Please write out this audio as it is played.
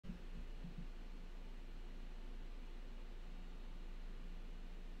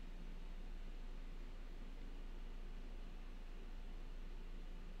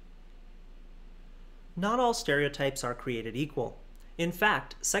Not all stereotypes are created equal. In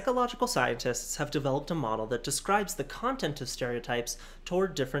fact, psychological scientists have developed a model that describes the content of stereotypes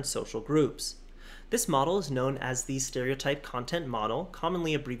toward different social groups. This model is known as the Stereotype Content Model,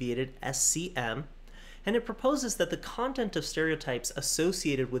 commonly abbreviated SCM, and it proposes that the content of stereotypes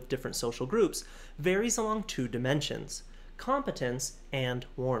associated with different social groups varies along two dimensions: competence and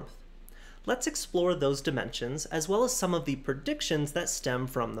warmth. Let's explore those dimensions as well as some of the predictions that stem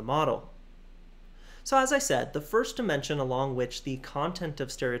from the model. So as I said, the first dimension along which the content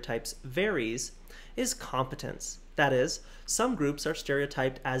of stereotypes varies is competence. That is, some groups are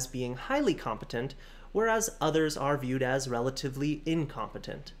stereotyped as being highly competent, whereas others are viewed as relatively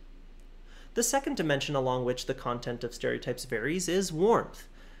incompetent. The second dimension along which the content of stereotypes varies is warmth.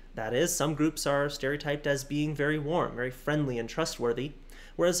 That is, some groups are stereotyped as being very warm, very friendly and trustworthy,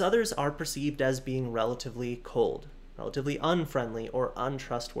 whereas others are perceived as being relatively cold, relatively unfriendly or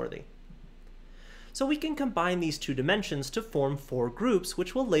untrustworthy. So we can combine these two dimensions to form four groups,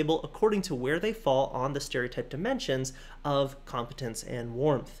 which we'll label according to where they fall on the stereotype dimensions of competence and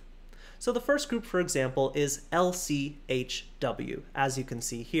warmth. So the first group, for example, is Hchw, as you can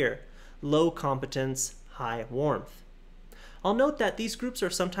see here: low competence, high warmth. I'll note that these groups are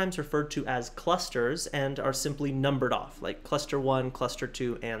sometimes referred to as clusters and are simply numbered off, like cluster 1, cluster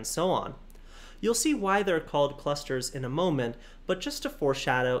 2, and so on. You'll see why they're called clusters in a moment, but just to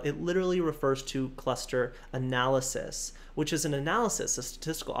foreshadow, it literally refers to cluster analysis, which is an analysis, a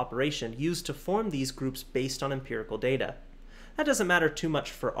statistical operation used to form these groups based on empirical data. That doesn't matter too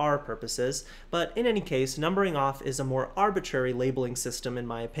much for our purposes, but in any case, numbering off is a more arbitrary labeling system in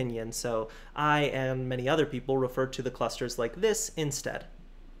my opinion, so I and many other people refer to the clusters like this instead.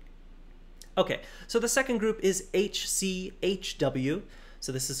 Okay, so the second group is Hchw.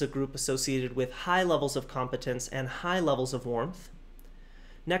 So this is a group associated with high levels of competence and high levels of warmth.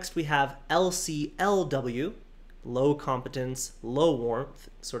 Next we have Lclw, low competence, low warmth,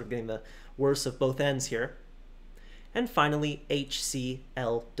 sort of getting the worst of both ends here. And finally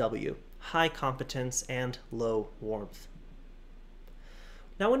Hclw, high competence and low warmth.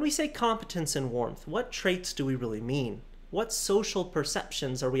 Now when we say competence and warmth, what traits do we really mean? What social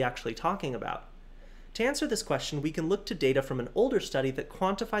perceptions are we actually talking about? To answer this question, we can look to data from an older study that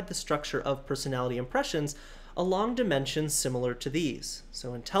quantified the structure of personality impressions along dimensions similar to these.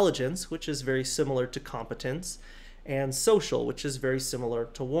 So intelligence, which is very similar to competence, and social, which is very similar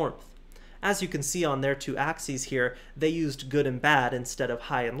to warmth. As you can see on their two axes here, they used good and bad instead of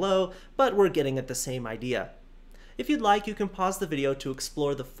high and low, but we're getting at the same idea. If you'd like, you can pause the video to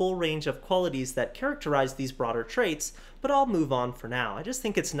explore the full range of qualities that characterize these broader traits, but I'll move on for now. I just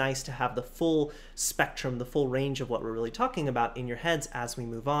think it's nice to have the full spectrum, the full range of what we're really talking about in your heads as we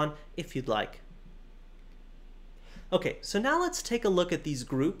move on, if you'd like. Okay, so now let's take a look at these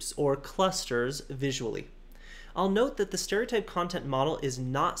groups or clusters visually. I'll note that the stereotype content model is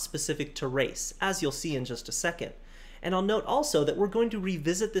not specific to race, as you'll see in just a second. And I'll note also that we're going to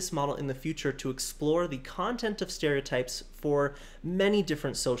revisit this model in the future to explore the content of stereotypes for many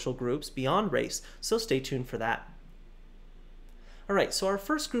different social groups beyond race, so stay tuned for that. Alright, so our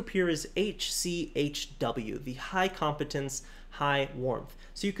first group here is Hchw, the high competence, high warmth.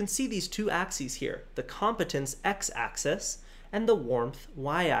 So you can see these two axes here, the competence x-axis and the warmth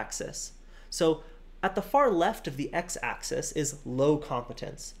y-axis. So at the far left of the x-axis is low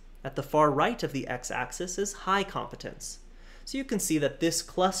competence. At the far right of the x-axis is high competence. So you can see that this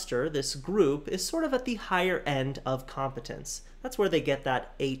cluster, this group, is sort of at the higher end of competence. That's where they get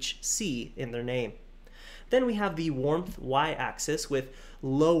that HC in their name. Then we have the warmth y-axis with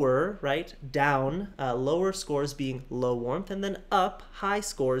lower, right, down, lower scores being low warmth, and then up, high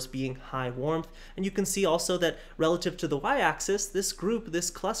scores being high warmth. And you can see also that relative to the y-axis, this group, this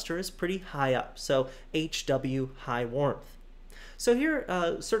cluster is pretty high up. So HW, high warmth. So here,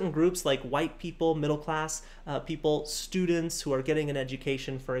 certain groups like white people, middle class people, students who are getting an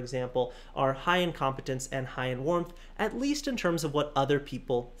education, for example, are high in competence and high in warmth, at least in terms of what other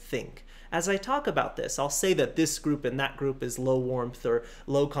people think. As I talk about this, I'll say that this group and that group is low warmth or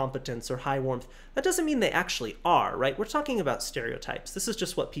low competence or high warmth. That doesn't mean they actually are, right? We're talking about stereotypes. This is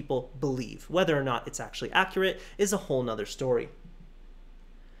just what people believe. Whether or not it's actually accurate is a whole nother story.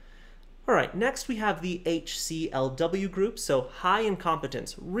 All right, next we have the Hclw group, so high in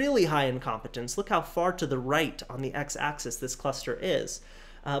competence, really high in competence. Look how far to the right on the x-axis this cluster is,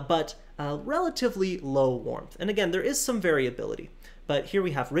 but relatively low warmth. And again, there is some variability, but here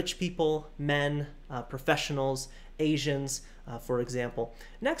we have rich people, men, professionals, Asians, for example.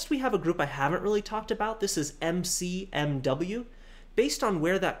 Next we have a group I haven't really talked about. This is MCMW. Based on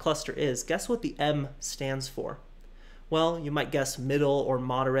where that cluster is, guess what the M stands for? Well, you might guess middle or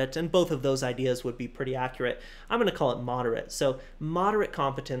moderate, and both of those ideas would be pretty accurate. I'm going to call it moderate. So moderate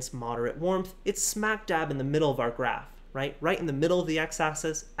competence, moderate warmth, it's smack dab in the middle of our graph, right? Right in the middle of the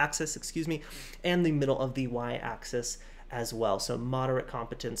x-axis, and the middle of the y-axis as well. So moderate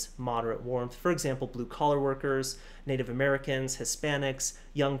competence, moderate warmth. For example, blue-collar workers, Native Americans, Hispanics,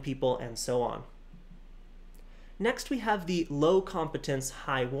 young people, and so on. Next, we have the low competence,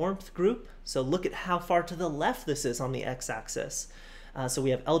 high warmth group. So look at how far to the left this is on the x-axis. So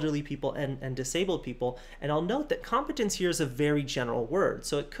we have elderly people and disabled people. And I'll note that competence here is a very general word.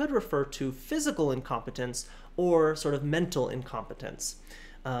 So it could refer to physical incompetence or sort of mental incompetence.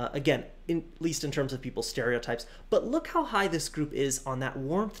 Again, at least in terms of people's stereotypes. But look how high this group is on that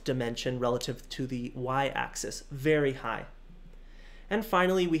warmth dimension relative to the y-axis. Very high. And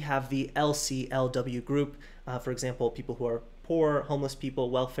finally, we have the LCLW group. For example, people who are poor, homeless people,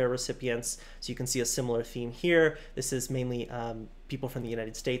 welfare recipients. So you can see a similar theme here. This is mainly people from the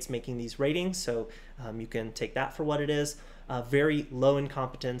United States making these ratings. So you can take that for what it is. Very low in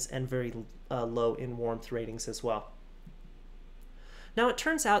competence and very low in warmth ratings as well. Now, it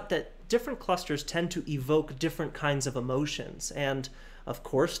turns out that different clusters tend to evoke different kinds of emotions and, of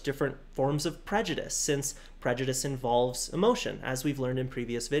course, different forms of prejudice, since prejudice involves emotion, as we've learned in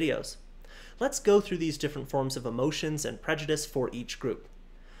previous videos. Let's go through these different forms of emotions and prejudice for each group.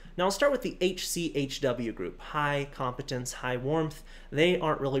 Now, I'll start with the Hchw group, high competence, high warmth. They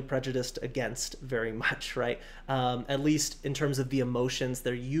aren't really prejudiced against very much, right? At least in terms of the emotions,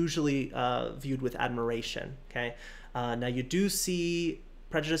 they're usually viewed with admiration, okay? Now, you do see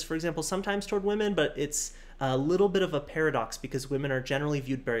prejudice, for example, sometimes toward women, but it's a little bit of a paradox because women are generally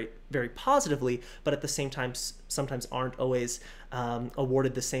viewed very, very positively, but at the same time, sometimes aren't always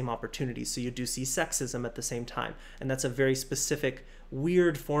awarded the same opportunities. So you do see sexism at the same time. And that's a very specific,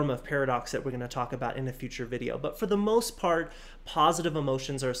 weird form of paradox that we're going to talk about in a future video. But for the most part, positive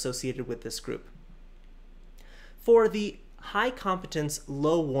emotions are associated with this group. For the high competence,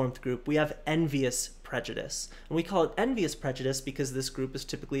 low warmth group, we have envious prejudice. And we call it envious prejudice because this group is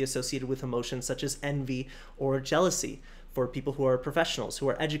typically associated with emotions such as envy or jealousy for people who are professionals, who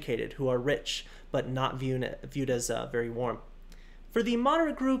are educated, who are rich, but not viewed as very warm. For the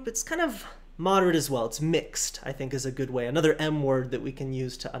moderate group, it's kind of moderate as well. It's mixed, I think, is a good way. Another M word that we can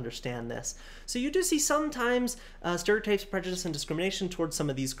use to understand this. So you do see sometimes stereotypes, prejudice, and discrimination towards some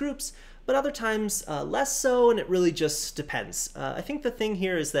of these groups, but other times less so, and it really just depends. I think the thing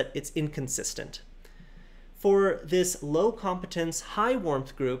here is that it's inconsistent. For this low competence, high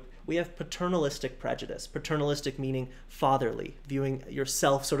warmth group, we have paternalistic prejudice. Paternalistic meaning fatherly, viewing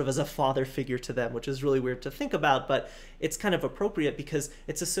yourself sort of as a father figure to them, which is really weird to think about, but it's kind of appropriate because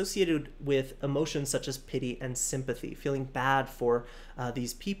it's associated with emotions such as pity and sympathy, feeling bad for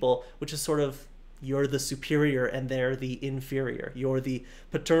these people, which is sort of you're the superior and they're the inferior. You're the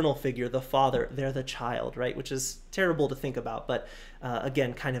paternal figure, the father, they're the child, right? Which is terrible to think about, but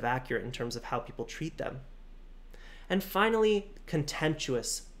again, kind of accurate in terms of how people treat them. And finally,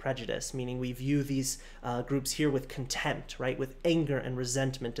 contemptuous prejudice, meaning we view these groups here with contempt, right? With anger and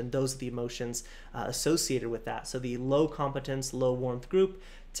resentment, and those are the emotions associated with that. So the low competence, low warmth group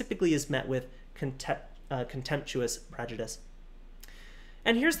typically is met with contemptuous prejudice.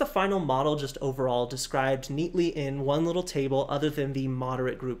 And here's the final model, just overall described neatly in one little table other than the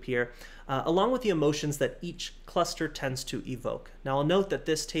moderate group here, along with the emotions that each cluster tends to evoke. Now I'll note that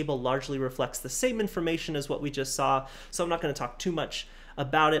this table largely reflects the same information as what we just saw, so I'm not going to talk too much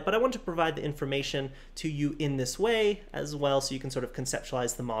about it, but I want to provide the information to you in this way as well so you can sort of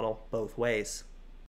conceptualize the model both ways.